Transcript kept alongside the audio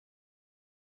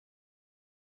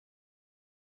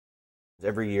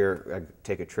Every year I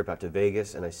take a trip out to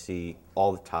Vegas and I see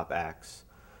all the top acts.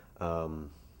 I'm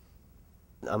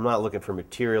not looking for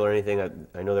material or anything.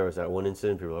 I know there was that one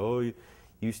incident, people are like, oh,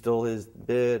 you stole his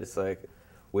bit. It's like,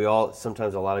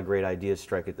 sometimes a lot of great ideas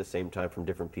strike at the same time from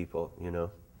different people, you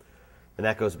know? And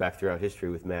that goes back throughout history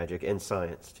with magic and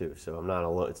science too. So I'm not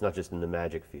alone. It's not just in the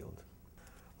magic field.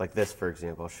 Like this, for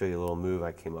example, I'll show you a little move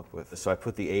I came up with. So I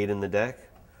put the 8 in the deck.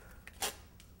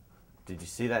 Did you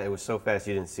see that? It was so fast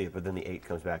you didn't see it, but then the 8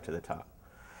 comes back to the top.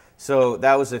 So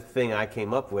that was a thing I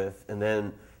came up with, and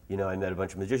then, you know, I met a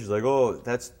bunch of magicians like, oh,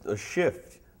 that's a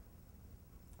shift.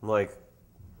 I'm like,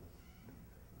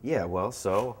 yeah, well,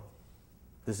 so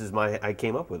I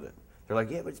came up with it. They're like,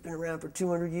 yeah, but it's been around for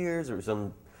 200 years or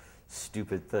some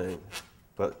stupid thing.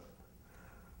 But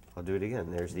I'll do it again.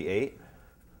 There's the 8.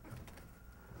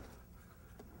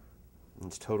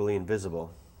 It's totally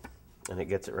invisible, and it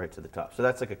gets it right to the top. So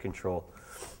that's like a control.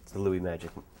 It's the Louie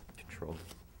Magic control.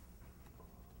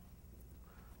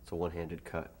 It's a one-handed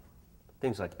cut.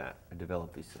 Things like that. I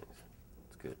develop these things.